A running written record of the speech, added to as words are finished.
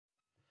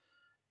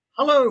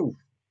Hello.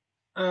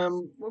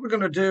 What we're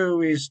going to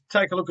do is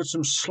take a look at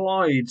some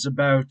slides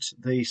about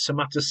the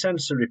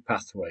somatosensory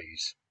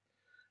pathways.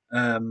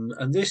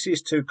 And this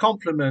is to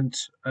complement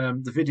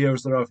the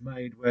videos that I've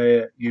made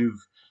where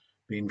you've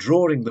been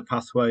drawing the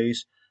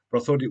pathways,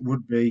 but I thought it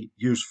would be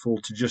useful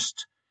to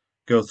just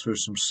go through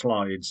some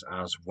slides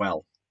as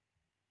well.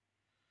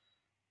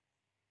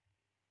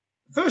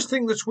 First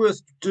thing that's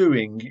worth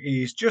doing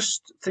is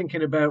just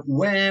thinking about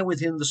where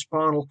within the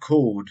spinal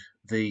cord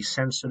the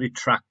sensory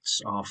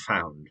tracts are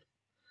found.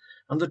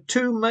 And the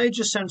two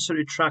major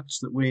sensory tracts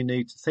that we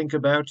need to think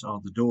about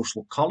are the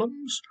dorsal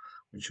columns,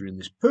 which are in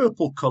this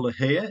purple colour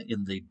here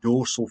in the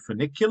dorsal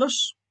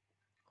funiculus,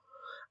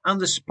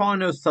 and the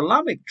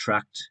spinothalamic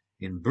tract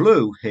in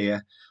blue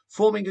here,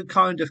 forming a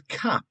kind of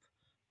cap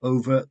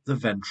over the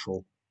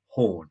ventral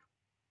horn.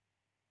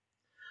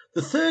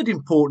 The third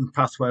important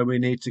pathway we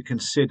need to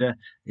consider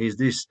is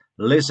this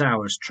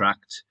Lissauer's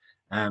tract,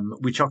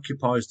 which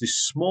occupies this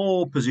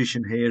small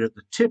position here at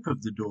the tip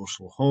of the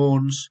dorsal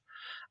horns.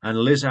 And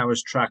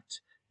Lissauer's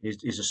tract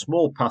is a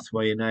small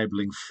pathway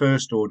enabling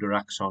first-order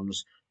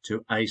axons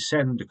to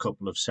ascend a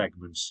couple of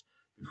segments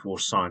before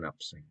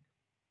synapsing.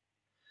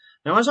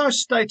 Now, as I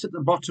state at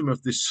the bottom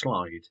of this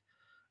slide,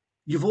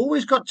 you've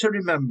always got to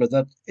remember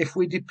that if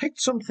we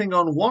depict something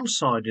on one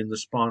side in the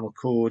spinal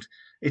cord,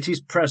 it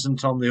is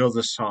present on the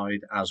other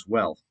side as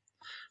well.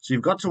 So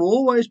you've got to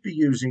always be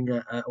using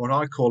what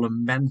I call a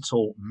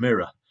mental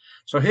mirror.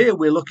 So here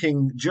we're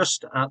looking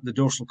just at the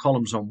dorsal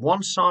columns on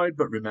one side,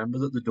 but remember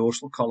that the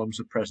dorsal columns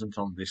are present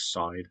on this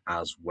side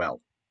as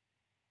well.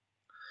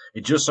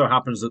 It just so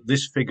happens that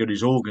this figure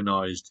is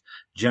organized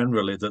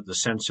generally that the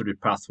sensory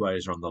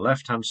pathways are on the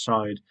left-hand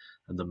side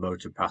and the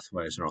motor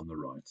pathways are on the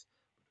right.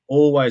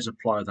 Always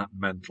apply that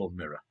mental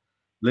mirror.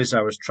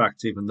 Lissauer's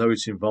tract, even though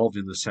it's involved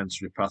in the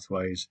sensory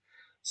pathways,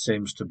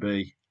 seems to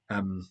be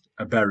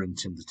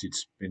aberrant in that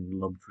it's been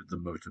lumped with the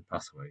motor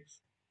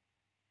pathways.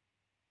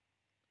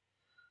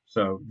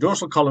 So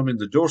dorsal column in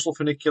the dorsal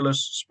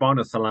funiculus,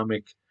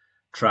 spinothalamic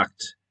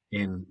tract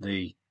in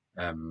the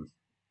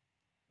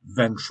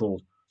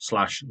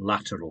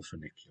ventral/lateral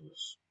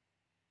funiculus.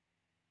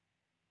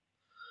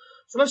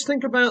 So let's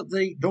think about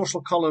the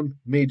dorsal column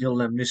medial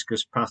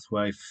lemniscus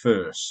pathway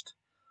first.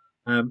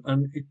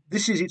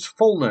 This is its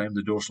full name,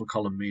 the dorsal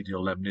column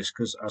medial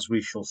lemniscus, as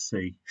we shall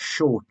see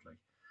shortly.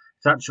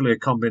 It's actually a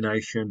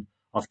combination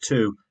of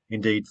two,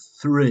 indeed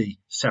three,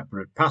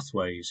 separate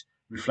pathways,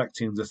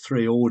 reflecting the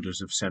three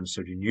orders of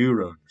sensory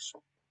neurons.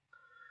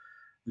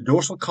 The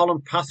dorsal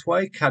column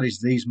pathway carries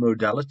these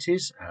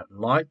modalities: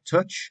 light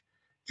touch,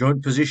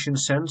 joint position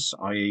sense,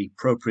 i.e.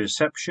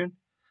 proprioception,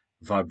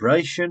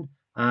 vibration,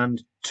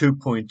 and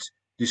two-point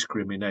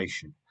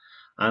discrimination.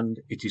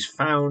 And it is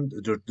found,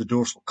 the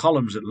dorsal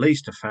columns at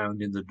least are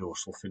found in the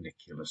dorsal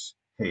funiculus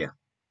here.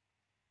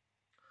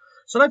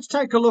 So let's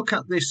take a look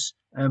at this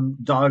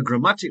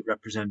diagrammatic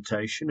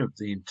representation of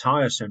the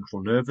entire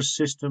central nervous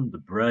system, the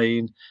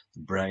brain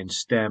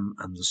stem,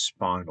 and the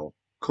spinal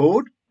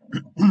cord.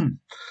 And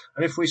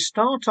if we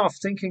start off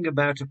thinking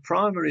about a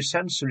primary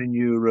sensory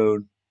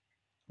neuron,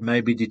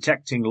 maybe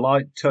detecting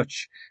light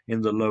touch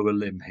in the lower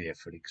limb here,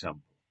 for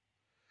example,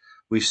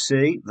 we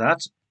see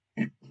that,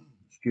 the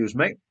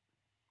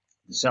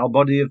cell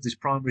body of this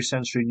primary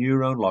sensory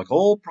neuron, like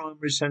all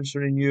primary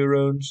sensory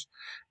neurons,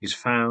 is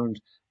found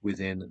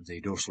within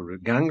the dorsal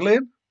root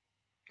ganglion,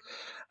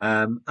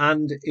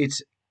 and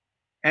it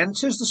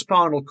enters the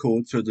spinal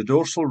cord through the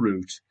dorsal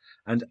root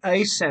and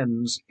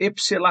ascends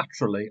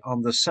ipsilaterally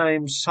on the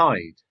same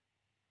side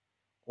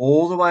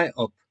all the way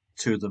up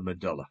to the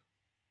medulla.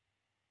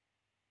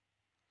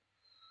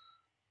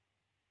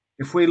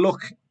 If we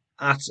look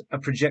at a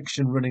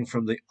projection running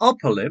from the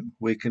upper limb,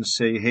 we can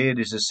see here it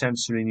is a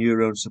sensory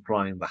neuron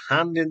supplying the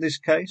hand in this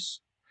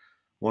case.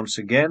 Once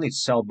again,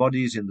 its cell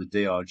body is in the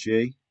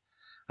DRG,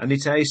 and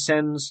it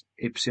ascends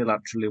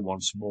ipsilaterally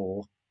once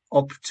more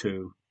up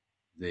to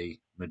the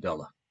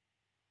medulla.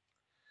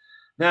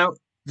 Now,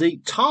 the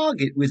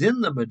target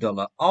within the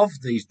medulla of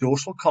these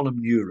dorsal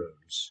column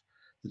neurons,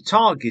 the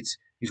target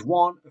is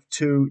one of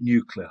two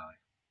nuclei.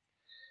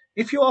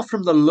 If you are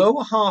from the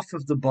lower half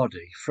of the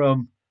body,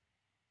 from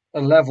a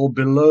level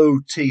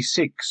below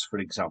T6, for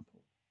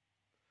example,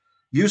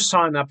 you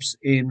synapse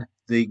in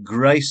the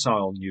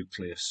gracile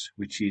nucleus,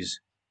 which is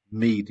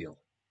medial.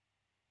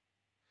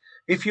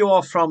 If you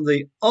are from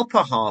the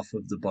upper half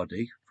of the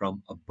body,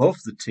 from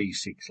above the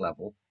T6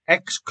 level,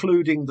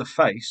 excluding the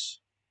face,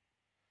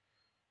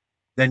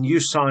 then you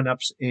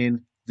synapse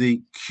in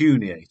the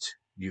cuneate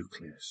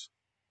nucleus.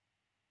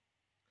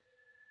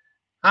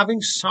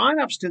 Having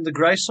synapsed in the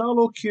gracile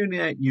or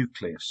cuneate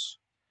nucleus,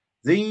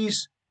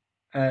 these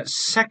the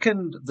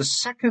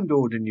second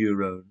order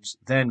neurons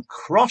then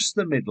cross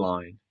the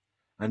midline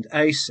and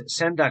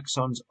send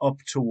axons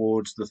up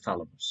towards the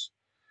thalamus.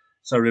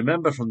 So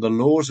remember from the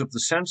laws of the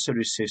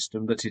sensory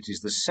system that it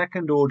is the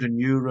second order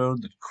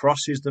neuron that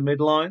crosses the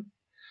midline,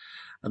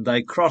 and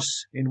they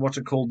cross in what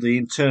are called the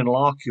internal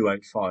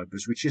arcuate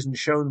fibres, which isn't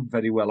shown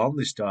very well on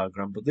this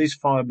diagram, but these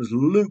fibres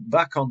loop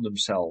back on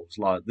themselves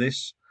like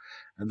this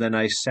and then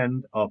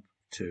ascend up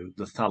to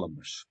the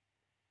thalamus.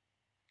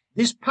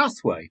 This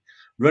pathway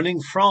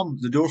running from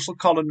the dorsal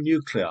column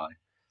nuclei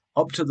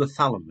up to the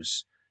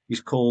thalamus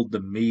is called the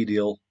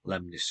medial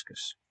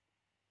lemniscus.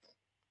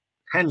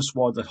 Hence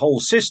why the whole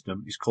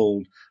system is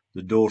called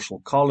the dorsal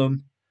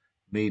column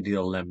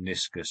medial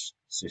lemniscus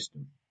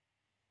system.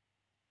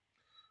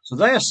 So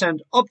they are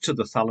sent up to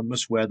the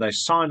thalamus where they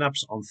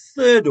synapse on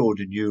third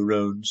order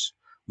neurons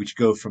which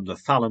go from the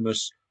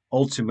thalamus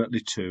ultimately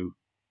to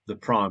the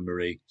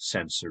primary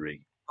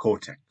sensory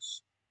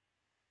cortex.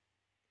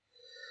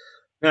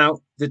 Now,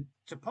 the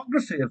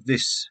topography of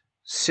this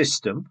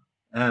system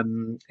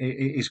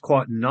is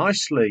quite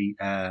nicely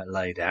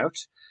laid out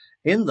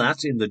in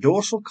that in the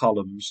dorsal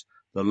columns,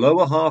 the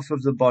lower half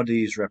of the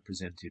body is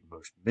represented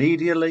most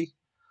medially,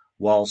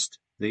 whilst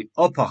the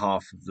upper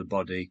half of the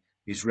body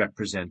is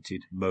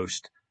represented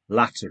most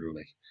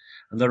laterally.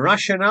 And the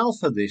rationale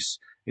for this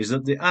is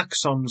that the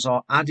axons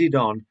are added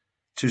on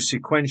to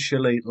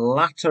sequentially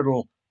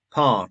lateral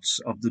parts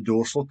of the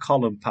dorsal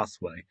column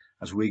pathway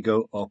as we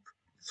go up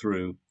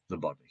through the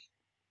body.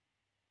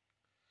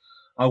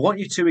 I want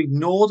you to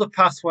ignore the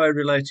pathway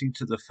relating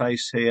to the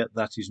face here.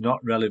 That is not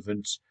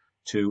relevant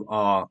to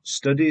our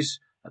studies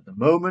at the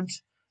moment,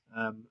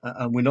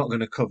 and we're not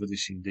going to cover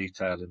this in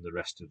detail in the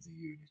rest of the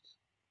unit.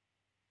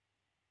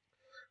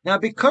 Now,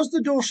 because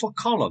the dorsal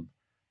column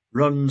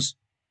runs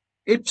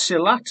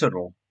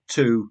ipsilateral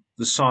to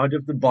the side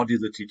of the body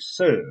that it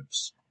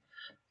serves,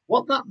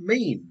 what that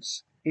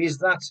means is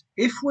that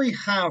if we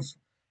have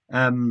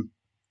an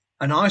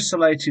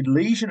isolated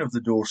lesion of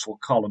the dorsal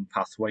column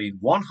pathway in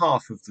one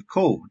half of the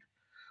cord,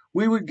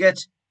 we would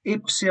get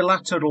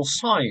ipsilateral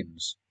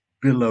signs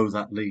below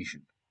that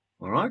lesion.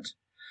 All right?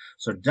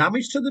 So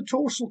damage to the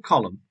dorsal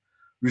column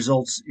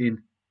results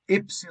in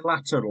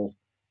ipsilateral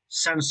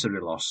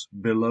sensory loss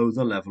below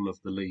the level of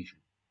the lesion.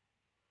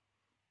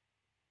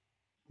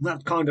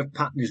 That kind of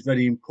pattern is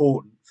very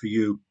important for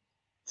you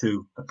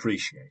to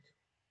appreciate.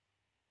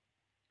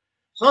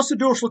 So that's the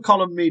dorsal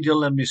column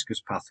medial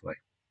lemniscus pathway.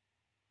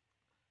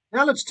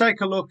 Now let's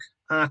take a look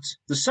at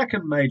the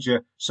second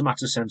major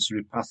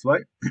somatosensory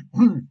pathway,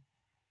 and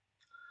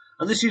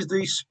this is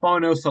the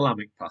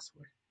spinothalamic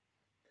pathway.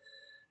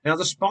 Now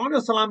the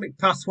spinothalamic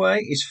pathway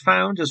is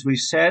found, as we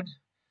said,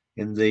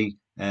 in the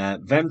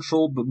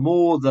ventral, but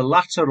more the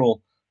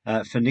lateral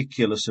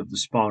funiculus of the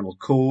spinal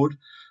cord,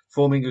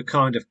 forming a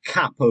kind of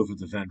cap over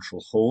the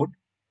ventral horn.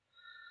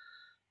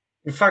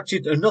 In fact,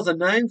 another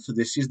name for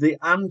this is the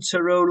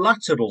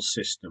anterolateral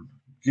system,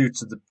 due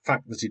to the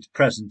fact that it's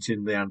present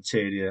in the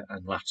anterior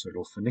and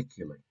lateral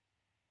funiculi.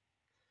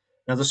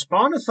 Now, the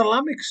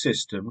spinothalamic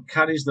system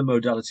carries the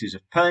modalities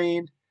of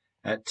pain,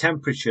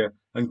 temperature,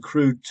 and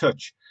crude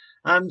touch.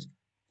 And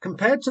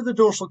compared to the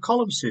dorsal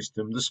column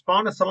system, the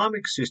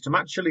spinothalamic system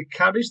actually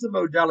carries the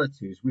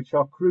modalities which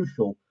are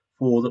crucial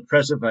for the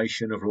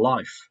preservation of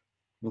life.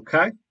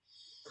 Okay?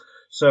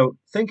 So,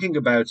 thinking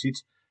about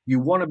it, you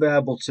want to be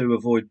able to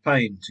avoid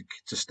pain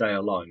to stay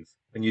alive,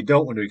 and you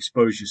don't want to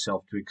expose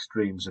yourself to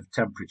extremes of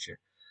temperature.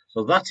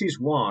 So that is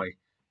why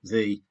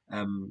the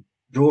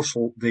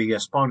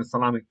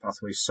spinothalamic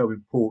pathway is so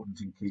important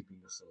in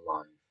keeping us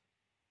alive.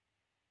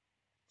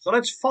 So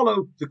let's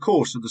follow the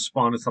course of the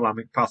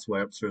spinothalamic pathway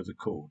up through the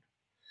cord.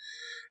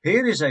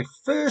 Here is a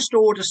first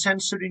order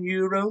sensory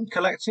neuron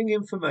collecting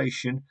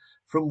information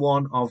from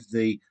one of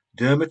the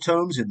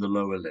dermatomes in the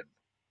lower limb.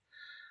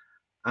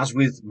 As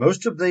with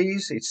most of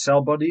these, its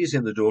cell body is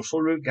in the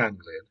dorsal root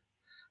ganglion,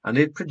 and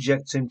it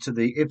projects into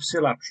the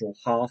ipsilateral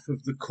half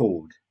of the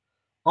cord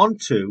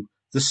onto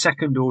the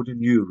second order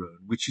neuron,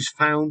 which is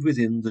found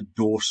within the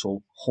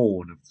dorsal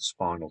horn of the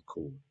spinal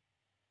cord.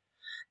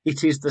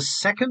 It is the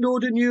second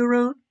order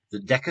neuron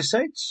that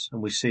decussates,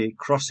 and we see it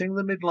crossing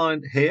the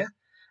midline here,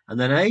 and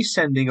then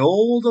ascending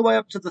all the way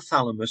up to the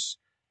thalamus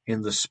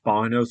in the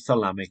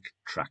spinothalamic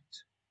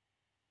tract.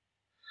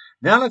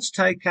 Now let's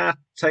take a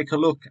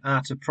look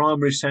at a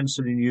primary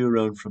sensory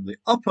neuron from the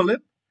upper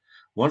limb.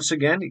 Once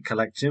again, it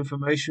collects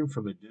information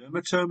from a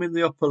dermatome in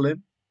the upper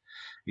limb.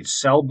 Its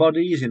cell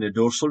body is in a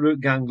dorsal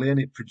root ganglion.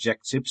 It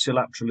projects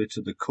ipsilaterally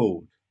to the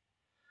cord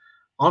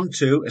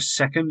onto a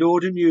second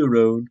order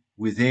neuron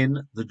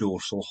within the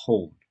dorsal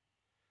horn.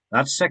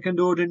 That second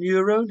order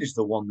neuron is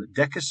the one that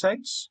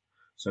decussates,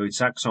 so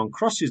its axon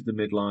crosses the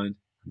midline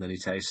and then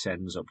it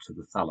ascends up to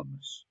the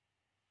thalamus.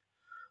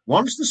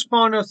 Once the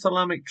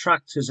spinothalamic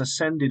tract has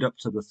ascended up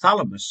to the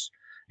thalamus,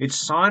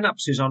 its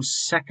synapses on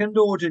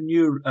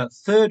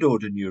third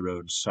order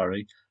neurons,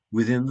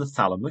 within the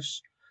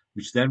thalamus,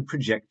 which then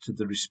project to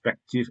the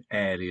respective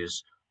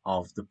areas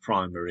of the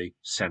primary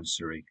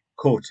sensory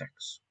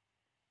cortex.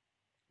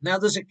 Now,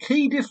 there's a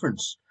key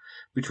difference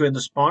between the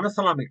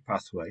spinothalamic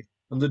pathway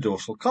and the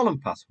dorsal column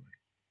pathway.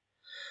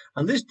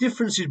 And this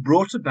difference is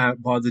brought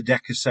about by the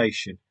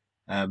decussation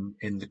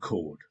in the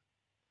cord.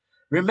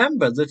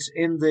 Remember that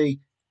in the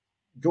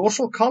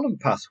dorsal column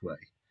pathway,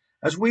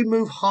 as we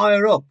move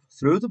higher up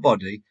through the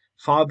body,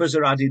 fibers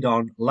are added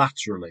on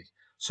laterally,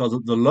 so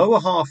that the lower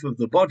half of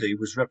the body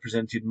was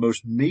represented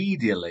most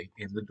medially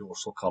in the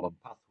dorsal column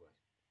pathway.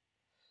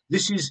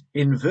 This is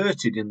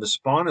inverted in the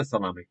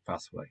spinothalamic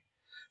pathway,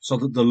 so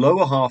that the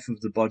lower half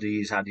of the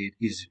body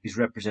is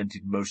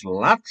represented most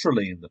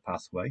laterally in the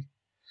pathway,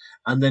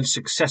 and then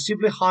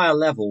successively higher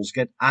levels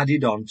get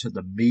added on to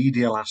the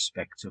medial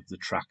aspect of the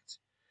tract.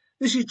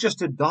 This is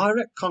just a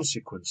direct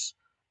consequence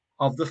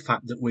of the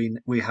fact that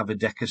we have a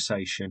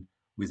decussation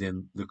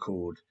within the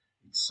cord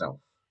itself.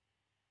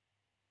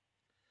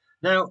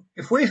 Now,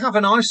 if we have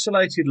an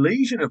isolated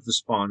lesion of the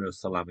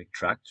spinothalamic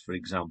tract, for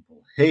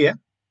example, here,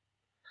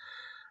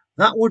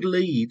 that would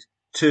lead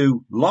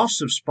to loss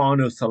of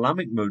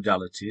spinothalamic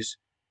modalities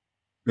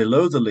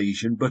below the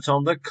lesion, but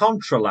on the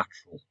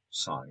contralateral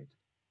side,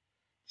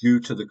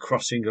 due to the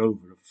crossing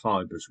over of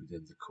fibers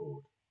within the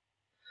cord.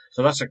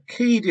 So that's a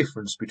key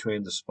difference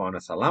between the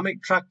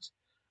spinothalamic tract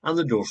and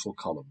the dorsal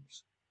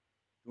columns.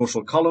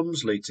 Dorsal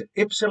columns lead to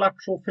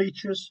ipsilateral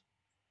features.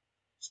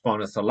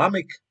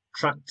 Spinothalamic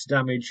tract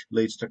damage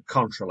leads to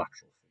contralateral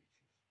features.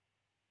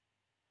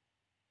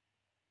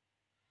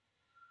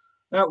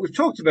 Now, we've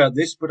talked about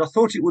this, but I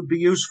thought it would be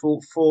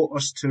useful for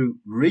us to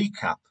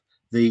recap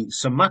the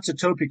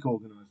somatotopic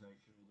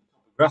organisation,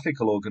 the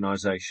topographical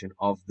organisation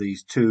of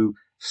these two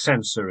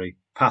sensory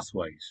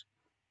pathways.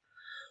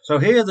 So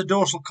here the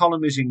dorsal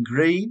column is in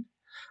green,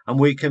 and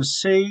we can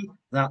see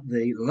that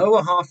the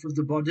lower half of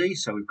the body,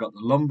 so we've got the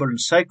lumbar and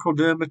sacral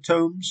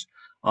dermatomes,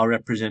 are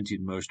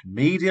represented most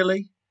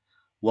medially,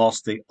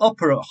 whilst the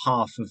upper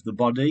half of the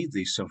body,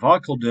 the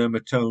cervical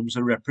dermatomes,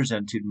 are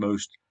represented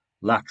most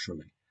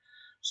laterally.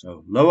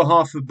 So lower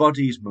half of the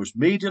body is most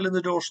medial in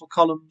the dorsal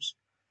columns,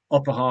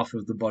 upper half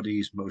of the body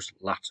is most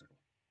lateral.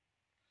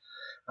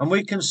 And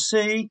we can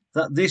see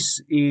that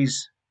this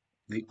is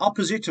the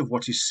opposite of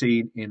what is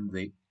seen in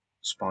the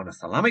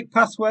spinothalamic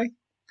pathway,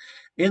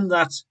 in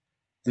that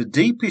the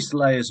deepest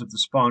layers of the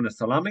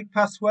spinothalamic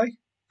pathway,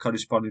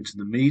 corresponding to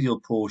the medial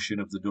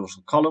portion of the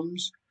dorsal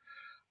columns,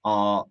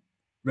 are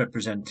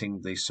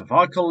representing the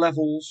cervical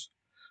levels,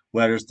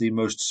 whereas the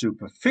most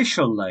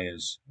superficial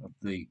layers of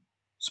the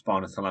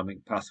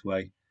spinothalamic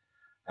pathway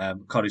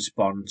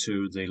correspond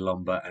to the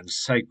lumbar and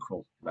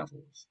sacral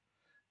levels.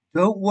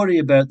 Don't worry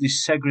about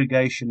this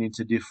segregation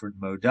into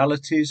different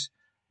modalities.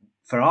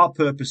 For our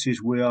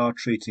purposes, we are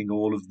treating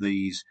all of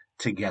these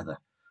together.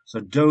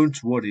 So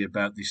don't worry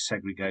about this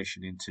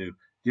segregation into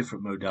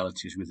different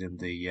modalities within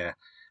the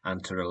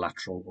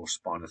anterolateral or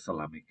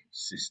spinothalamic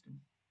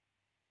system.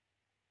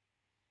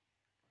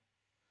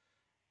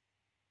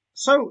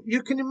 So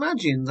you can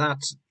imagine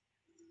that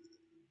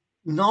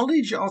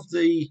knowledge of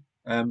the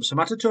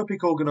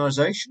somatotopic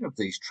organisation of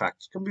these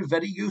tracts can be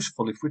very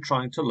useful if we're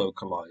trying to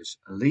localize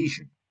a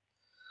lesion.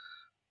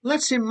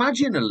 Let's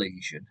imagine a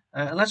lesion.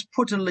 Let's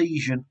put a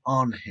lesion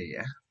on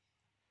here.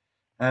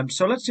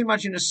 So let's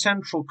imagine a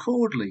central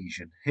cord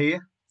lesion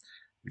here,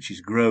 which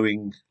is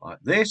growing like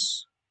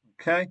this.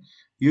 Okay,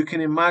 you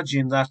can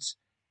imagine that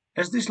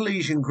as this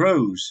lesion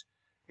grows,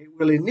 it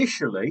will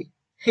initially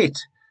hit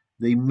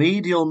the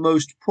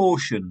medial-most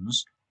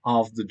portions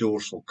of the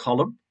dorsal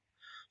column.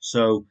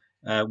 So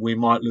we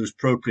might lose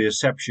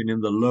proprioception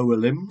in the lower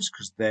limbs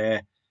because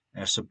they're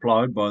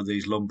supplied by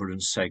these lumbar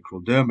and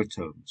sacral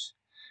dermatomes.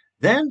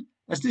 Then,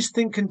 as this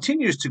thing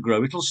continues to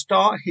grow, it'll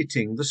start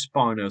hitting the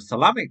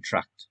spinothalamic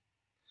tract.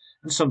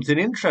 And something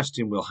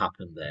interesting will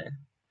happen there.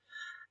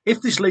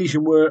 If this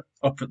lesion were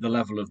up at the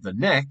level of the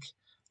neck,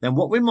 then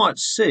what we might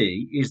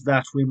see is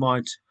that we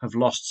might have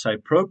lost, say,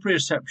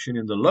 proprioception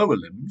in the lower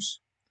limbs,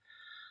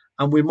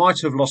 and we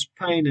might have lost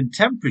pain and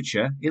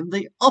temperature in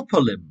the upper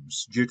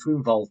limbs due to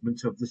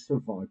involvement of the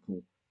cervical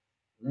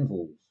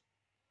levels.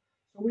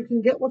 So we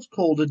can get what's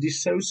called a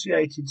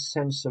dissociated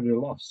sensory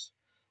loss,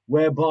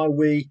 whereby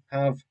we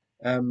have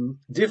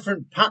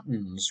different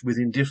patterns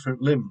within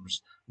different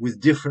limbs with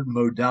different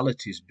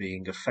modalities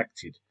being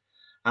affected.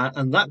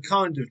 And that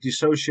kind of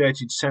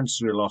dissociated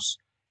sensory loss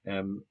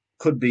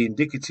could be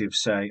indicative,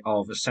 say,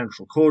 of a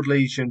central cord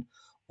lesion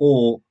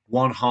or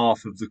one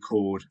half of the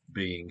cord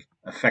being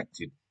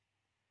affected.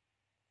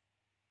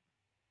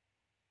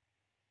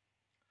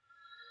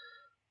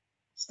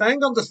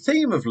 Staying on the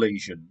theme of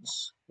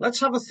lesions,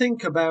 let's have a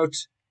think about,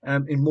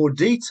 in more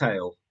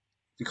detail,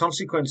 the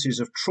consequences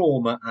of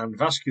trauma and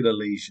vascular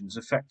lesions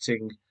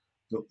affecting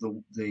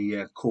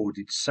the cord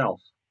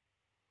itself.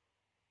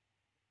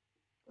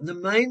 And the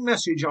main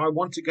message I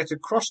want to get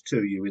across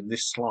to you in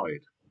this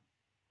slide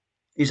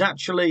is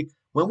actually,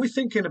 when we're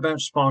thinking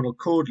about spinal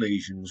cord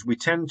lesions, we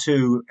tend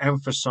to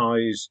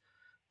emphasize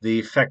the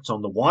effect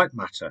on the white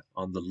matter,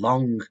 on the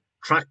long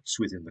tracts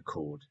within the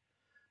cord.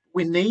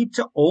 We need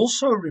to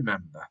also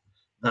remember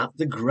that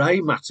the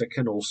grey matter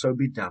can also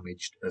be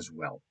damaged as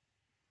well.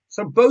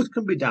 So both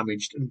can be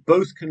damaged and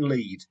both can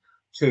lead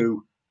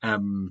to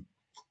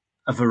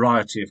a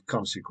variety of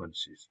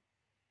consequences.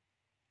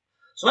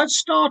 So let's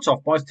start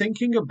off by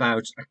thinking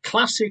about a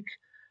classic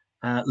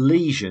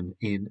lesion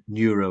in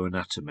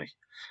neuroanatomy,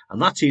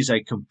 and that is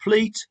a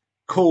complete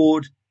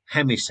cord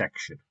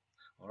hemisection.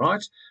 All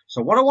right.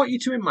 So what I want you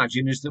to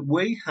imagine is that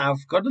we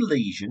have got a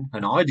lesion,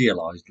 an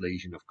idealized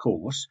lesion, of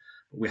course,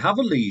 but we have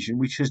a lesion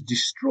which has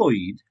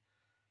destroyed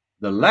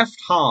the left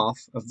half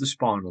of the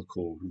spinal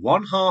cord,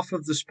 one half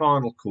of the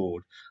spinal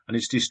cord, and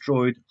it's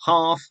destroyed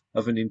half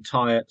of an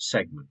entire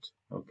segment.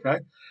 Okay,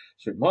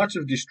 so it might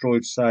have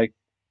destroyed, say,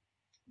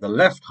 the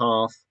left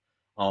half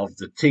of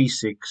the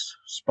T6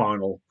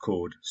 spinal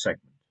cord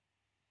segment.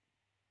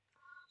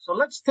 So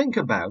let's think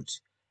about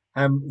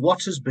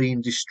what has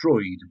been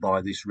destroyed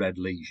by this red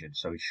lesion.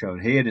 So it's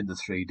shown here in the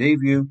 3D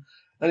view,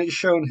 and it's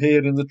shown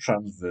here in the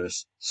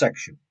transverse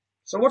section.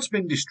 So what's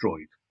been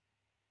destroyed?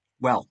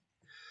 Well,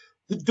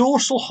 the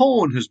dorsal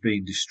horn has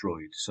been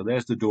destroyed. So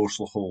there's the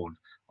dorsal horn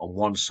on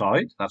one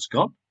side, that's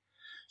gone.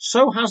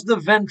 So has the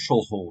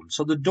ventral horn.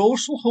 So the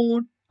dorsal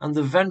horn and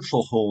the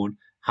ventral horn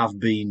have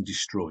been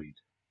destroyed.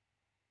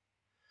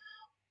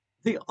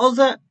 The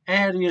other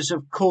areas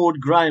of cord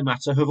grey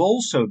matter have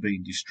also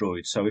been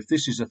destroyed. So if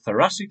this is a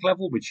thoracic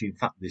level, which in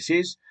fact this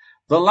is,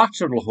 the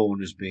lateral horn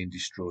has been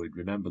destroyed.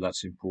 Remember,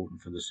 that's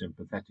important for the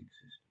sympathetic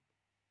system.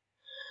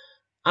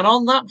 And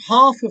on that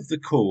half of the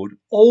cord,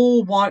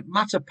 all white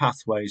matter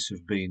pathways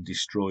have been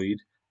destroyed,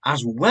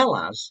 as well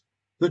as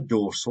the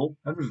dorsal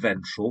and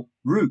ventral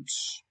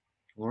roots.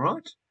 All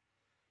right?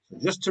 So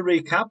just to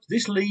recap,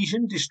 this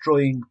lesion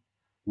destroying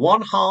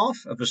one half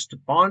of a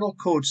spinal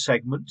cord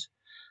segment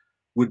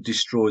would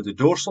destroy the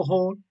dorsal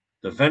horn,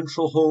 the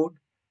ventral horn,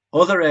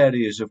 other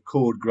areas of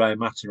cord grey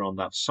matter on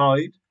that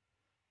side,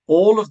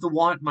 all of the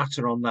white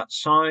matter on that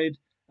side,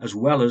 as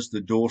well as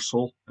the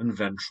dorsal and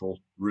ventral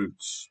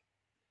roots.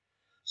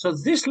 So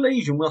this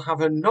lesion will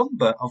have a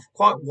number of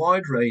quite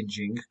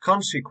wide-ranging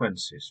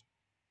consequences.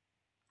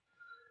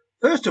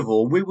 First of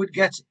all, we would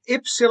get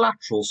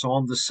ipsilateral, so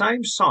on the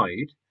same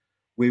side,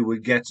 we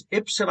would get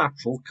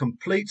ipsilateral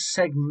complete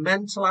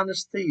segmental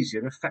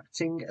anesthesia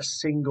affecting a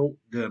single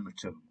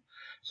dermatome.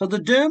 So the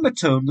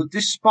dermatome that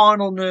this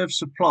spinal nerve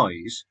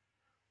supplies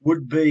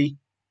would be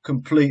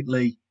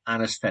completely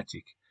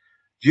anesthetic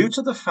due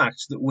to the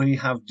fact that we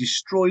have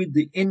destroyed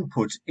the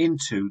input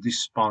into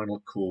this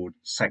spinal cord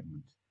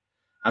segment,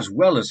 as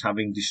well as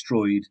having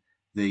destroyed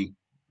the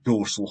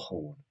dorsal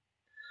horn.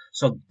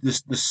 So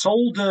the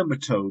sole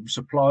dermatome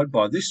supplied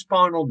by this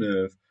spinal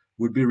nerve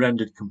would be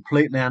rendered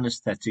completely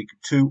anesthetic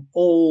to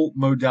all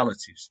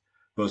modalities,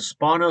 both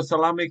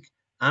spinothalamic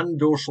and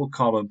dorsal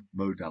column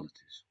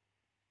modalities.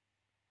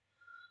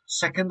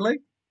 Secondly,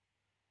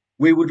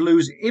 we would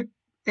lose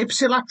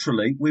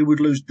ipsilaterally, we would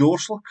lose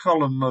dorsal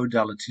column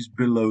modalities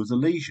below the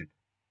lesion.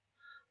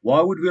 Why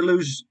would we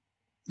lose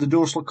the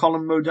dorsal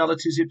column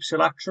modalities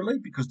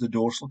ipsilaterally? Because the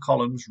dorsal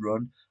columns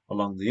run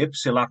along the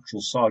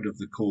ipsilateral side of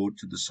the cord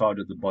to the side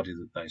of the body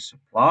that they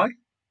supply.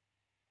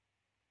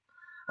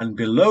 And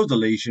below the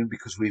lesion,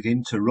 because we've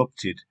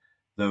interrupted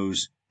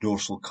those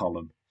dorsal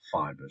column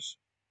fibers.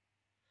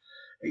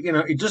 You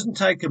know, it doesn't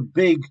take a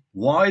big,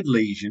 wide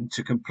lesion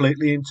to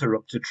completely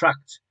interrupt a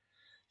tract.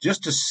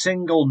 Just a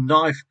single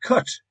knife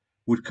cut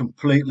would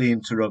completely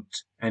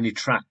interrupt any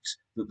tract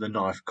that the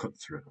knife cut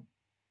through.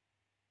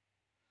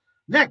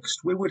 Next,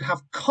 we would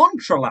have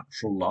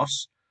contralateral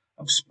loss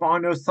of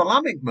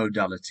spinothalamic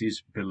modalities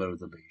below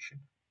the lesion.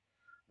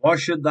 Why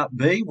should that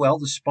be? Well,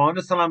 the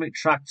spinothalamic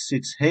tract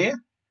sits here,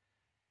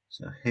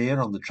 so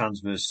here on the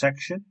transverse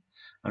section.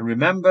 And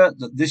remember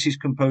that this is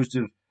composed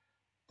of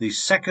the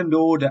second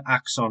order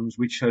axons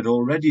which had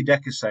already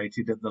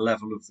decussated at the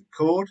level of the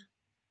cord,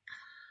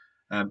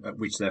 at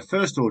which their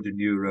first order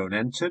neuron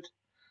entered,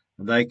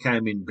 and they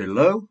came in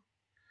below.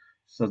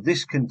 So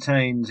this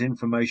contains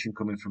information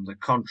coming from the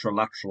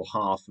contralateral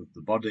half of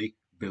the body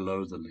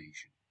below the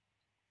lesion.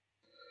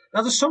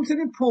 Now there's something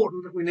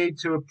important that we need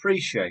to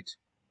appreciate,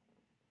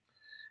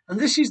 and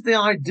this is the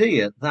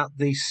idea that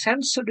the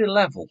sensory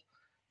level,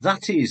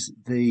 that is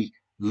the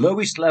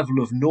lowest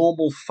level of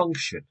normal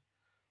function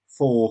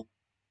for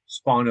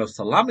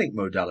spinothalamic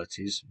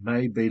modalities,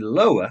 may be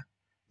lower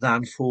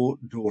than for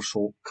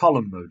dorsal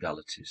column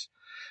modalities.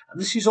 And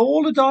this is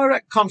all a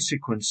direct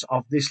consequence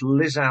of this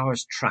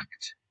Lissauer's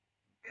tract.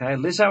 Okay,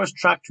 Lissauer's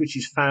tract, which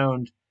is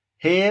found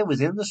here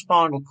within the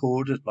spinal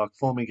cord, like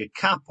forming a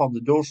cap on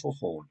the dorsal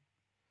horn.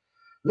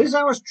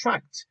 Lissauer's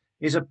tract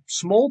is a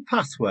small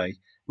pathway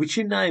which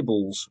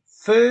enables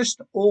first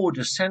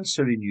order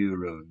sensory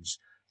neurons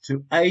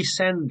to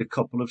ascend a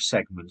couple of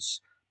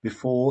segments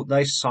before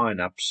they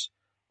synapse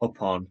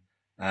upon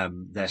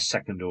their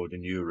second order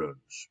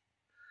neurons.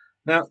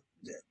 Now,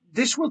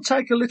 this will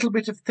take a little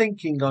bit of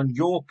thinking on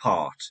your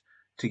part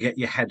to get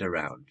your head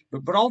around,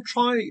 but I'll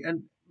try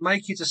and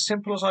make it as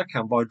simple as I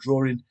can by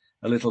drawing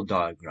a little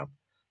diagram.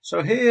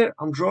 So here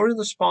I'm drawing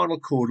the spinal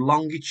cord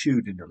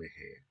longitudinally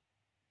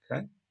here,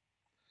 okay?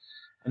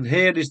 And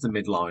here is the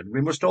midline.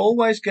 We must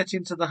always get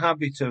into the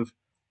habit of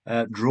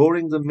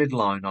drawing the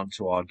midline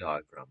onto our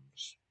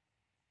diagrams.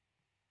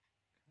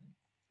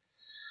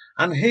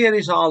 And here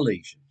is our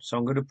lesion. So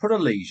I'm going to put a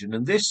lesion,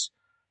 and this,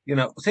 you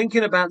know,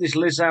 thinking about this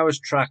Lissauer's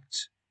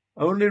tract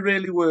only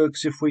really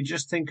works if we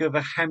just think of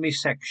a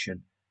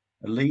hemisection,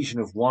 a lesion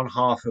of one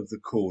half of the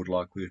cord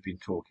like we've been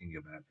talking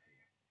about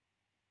here.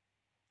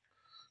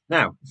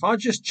 Now, if I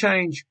just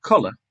change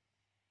colour,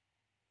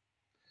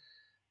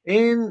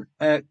 in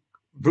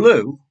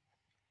blue,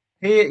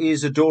 here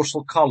is a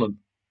dorsal column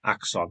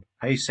axon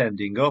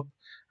ascending up,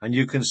 and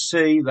you can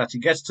see that it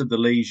gets to the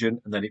lesion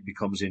and then it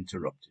becomes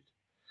interrupted.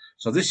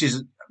 So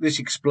this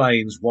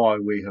explains why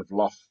we have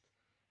lost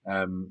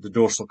the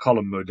dorsal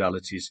column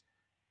modalities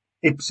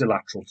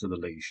ipsilateral to the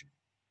lesion.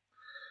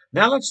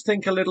 Now let's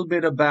think a little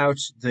bit about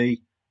the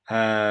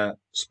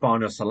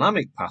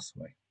spinothalamic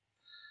pathway.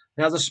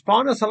 Now the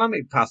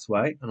spinothalamic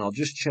pathway, and I'll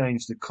just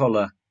change the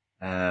colour,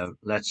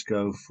 let's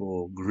go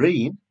for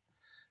green.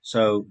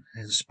 So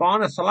the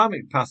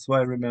spinothalamic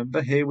pathway,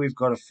 remember here we've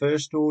got a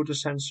first order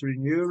sensory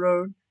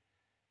neuron,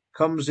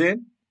 comes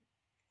in,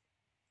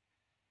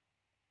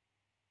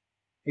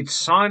 it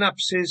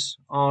synapses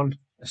on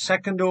a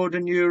second order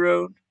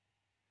neuron,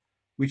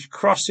 which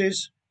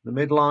crosses the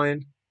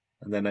midline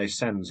and then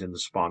ascends in the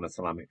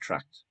spinothalamic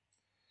tract.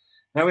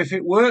 Now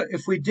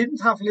if we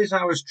didn't have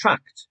Lissauer's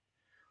tract,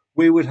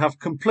 we would have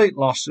complete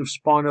loss of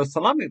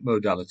spinothalamic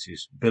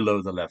modalities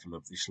below the level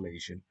of this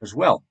lesion as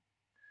well.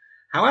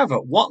 However,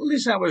 what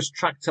Lissauer's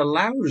tract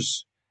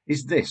allows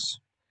is this.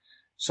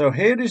 So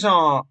here is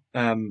our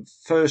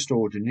first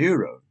order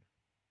neuron.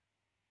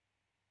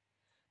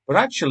 But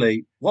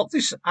actually, what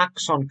this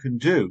axon can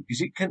do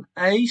is it can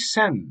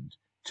ascend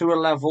to a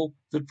level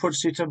that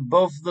puts it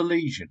above the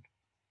lesion.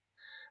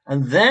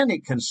 And then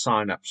it can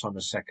synapse on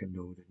a second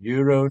order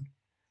neuron,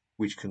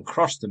 which can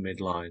cross the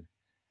midline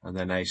and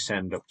then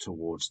ascend up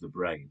towards the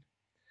brain.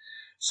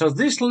 So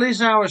this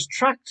Lissauer's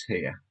tract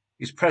here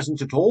is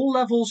present at all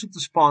levels of the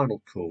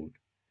spinal cord,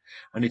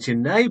 and it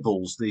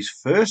enables these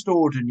first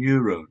order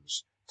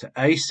neurons to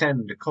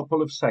ascend a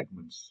couple of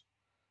segments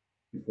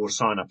before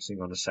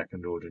synapsing on a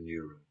second order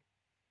neuron.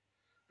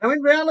 Now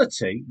in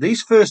reality,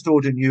 these first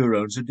order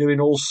neurons are doing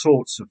all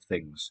sorts of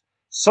things.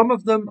 Some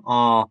of them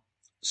are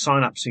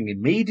synapsing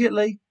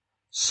immediately,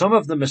 some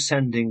of them are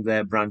sending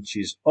their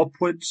branches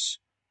upwards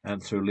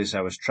and through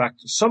Lissauer's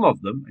tract. Some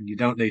of them, and you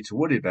don't need to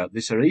worry about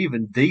this, are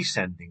even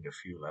descending a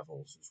few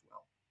levels as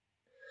well.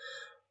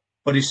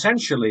 But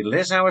essentially,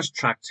 Lissauer's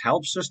tract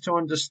helps us to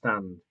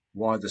understand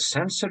why the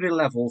sensory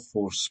level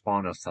for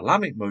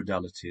spinothalamic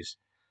modalities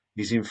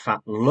is in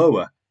fact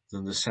lower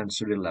than the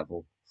sensory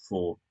level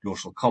for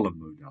dorsal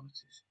column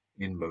modalities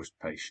in most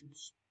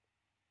patients.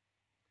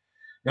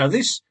 Now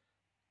this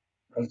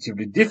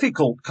relatively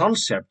difficult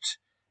concept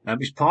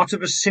is part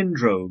of a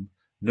syndrome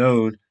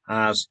known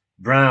as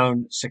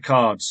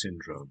Brown-Séquard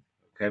syndrome.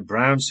 Okay,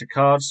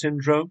 Brown-Séquard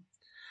syndrome.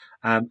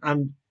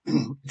 And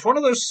it's one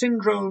of those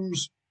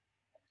syndromes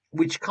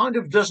which kind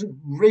of doesn't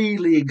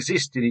really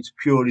exist in its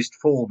purest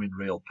form in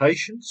real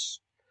patients.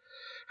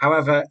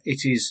 However,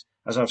 it is,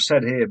 as I've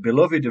said here,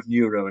 beloved of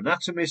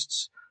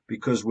neuroanatomists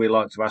because we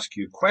like to ask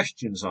you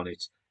questions on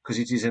it, because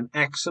it is an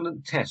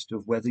excellent test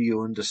of whether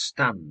you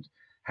understand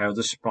how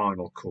the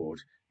spinal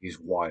cord is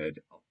wired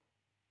up.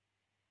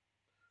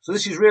 So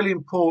this is really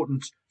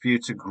important for you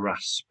to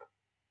grasp.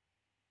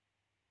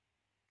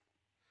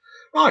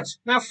 Right,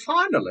 now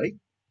finally,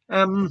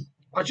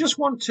 I just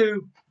want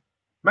to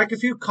make a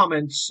few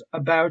comments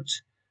about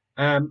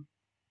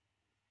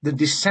the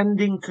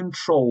descending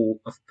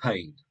control of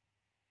pain.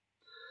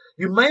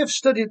 You may have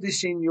studied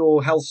this in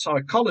your health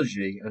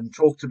psychology and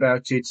talked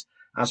about it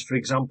as, for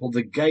example,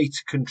 the gate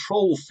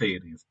control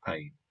theory of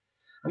pain.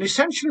 And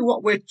essentially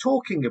what we're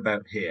talking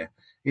about here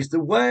is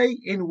the way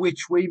in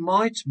which we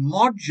might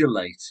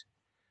modulate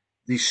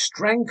the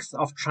strength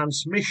of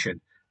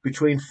transmission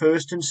between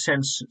first and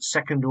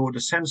second order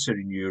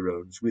sensory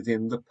neurons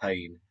within the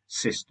pain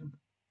system.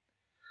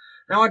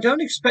 Now, I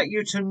don't expect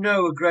you to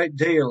know a great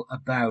deal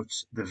about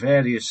the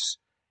various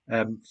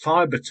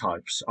fiber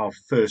types of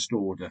first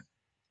order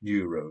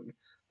neuron,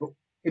 but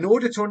in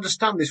order to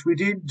understand this, we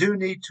do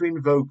need to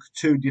invoke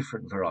two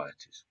different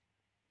varieties.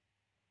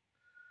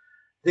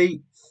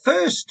 The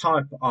first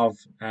type of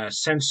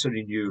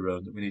sensory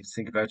neuron that we need to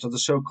think about are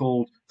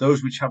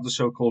those which have the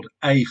so-called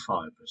A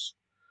fibers,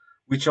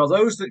 which are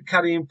those that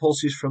carry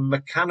impulses from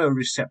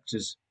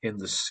mechanoreceptors in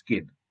the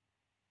skin.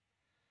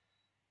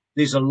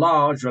 These are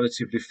large,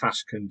 relatively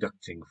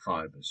fast-conducting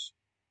fibers.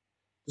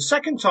 The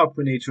second type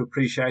we need to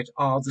appreciate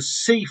are the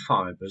C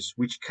fibers,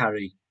 which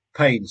carry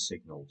pain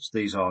signals.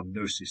 These are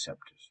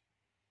nociceptors.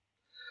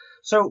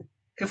 So,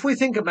 if we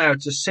think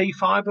about a C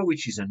fiber,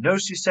 which is a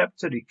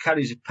nociceptor, it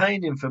carries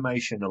pain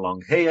information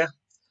along here,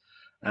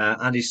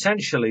 and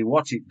essentially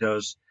what it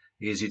does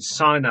is it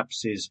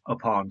synapses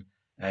upon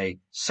a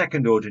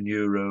second order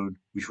neuron,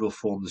 which will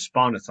form the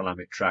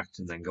spinothalamic tract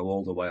and then go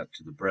all the way up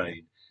to the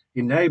brain,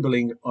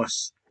 enabling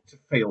us to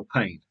feel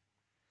pain.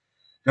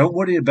 Don't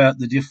worry about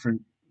the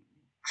different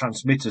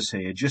transmitters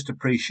here, just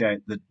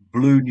appreciate that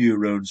blue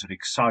neurons are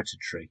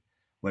excitatory,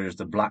 whereas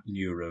the black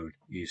neuron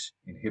is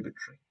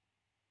inhibitory.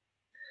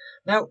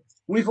 Now,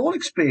 we've all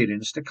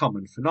experienced a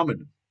common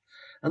phenomenon,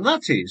 and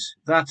that is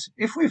that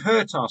if we've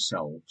hurt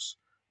ourselves,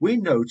 we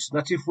note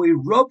that if we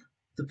rub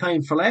the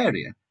painful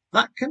area,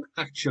 that can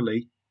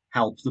actually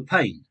help the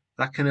pain.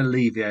 That can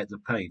alleviate the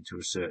pain to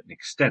a certain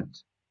extent.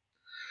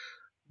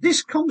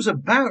 This comes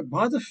about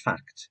by the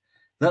fact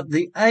that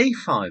the A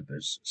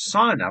fibers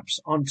synapse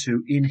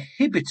onto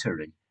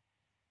inhibitory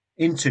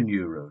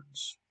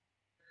interneurons,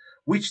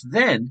 which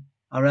then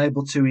are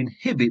able to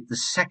inhibit the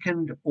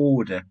second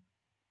order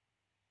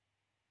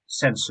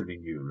sensory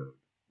neuron,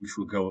 which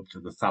will go up to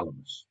the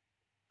thalamus.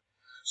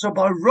 So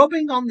by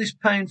rubbing on this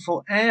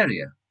painful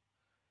area,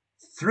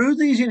 through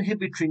these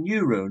inhibitory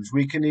neurons,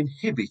 we can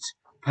inhibit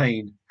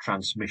pain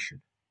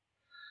transmission.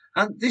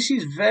 And this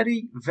is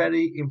very,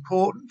 very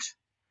important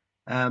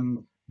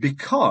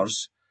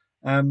because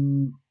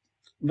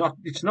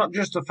it's not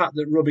just the fact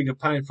that rubbing a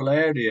painful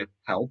area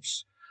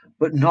helps,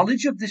 but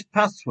knowledge of this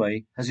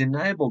pathway has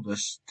enabled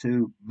us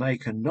to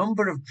make a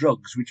number of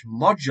drugs which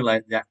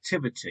modulate the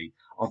activity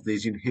of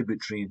these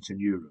inhibitory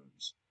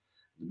interneurons.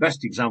 The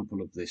best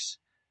example of this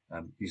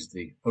is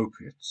the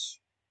opiates.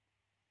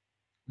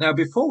 Now,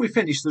 before we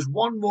finish, there's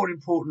one more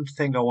important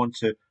thing I want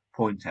to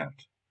point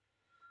out.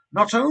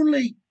 Not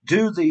only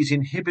do these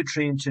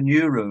inhibitory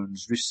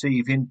interneurons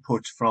receive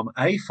input from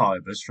A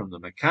fibers from the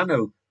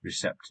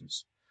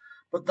mechanoreceptors,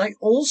 but they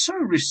also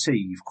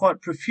receive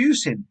quite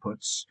profuse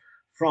inputs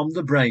from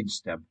the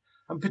brainstem,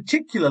 and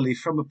particularly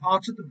from a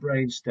part of the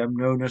brainstem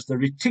known as the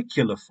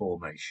reticular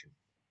formation.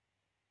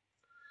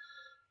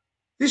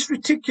 This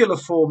reticular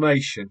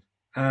formation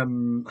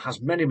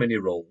has many, many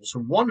roles,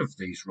 and one of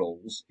these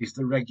roles is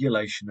the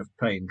regulation of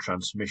pain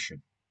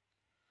transmission.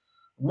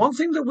 One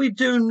thing that we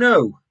do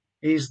know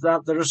is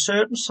that there are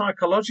certain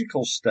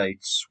psychological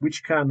states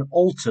which can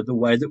alter the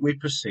way that we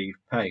perceive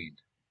pain.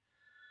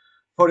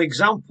 For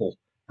example,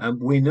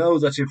 we know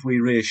that if we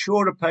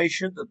reassure a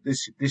patient that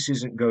this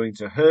isn't going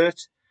to hurt,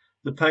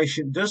 the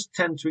patient does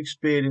tend to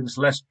experience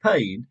less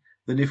pain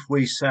than if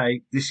we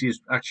say this is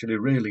actually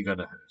really going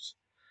to hurt.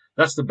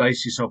 That's the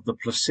basis of the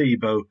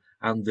placebo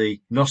and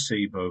the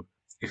nocebo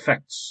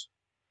effects.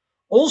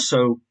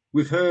 Also,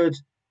 we've heard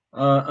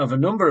of a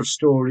number of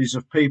stories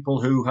of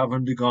people who have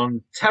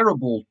undergone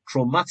terrible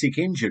traumatic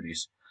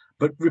injuries,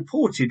 but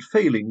reported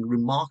feeling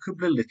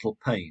remarkably little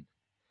pain.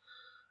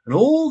 And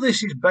all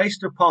this is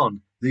based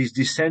upon these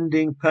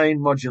descending pain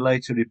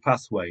modulatory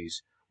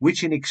pathways,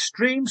 which in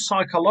extreme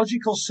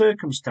psychological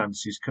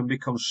circumstances can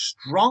become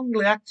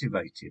strongly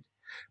activated,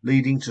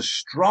 leading to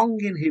strong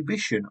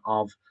inhibition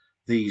of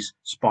these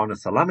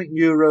spinothalamic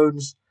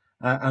neurons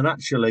and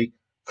actually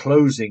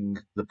closing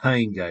the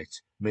pain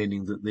gate,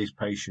 meaning that these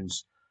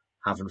patients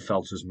haven't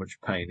felt as much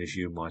pain as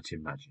you might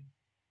imagine.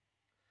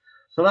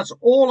 So that's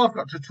all I've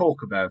got to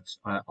talk about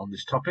on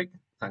this topic.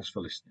 Thanks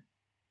for listening.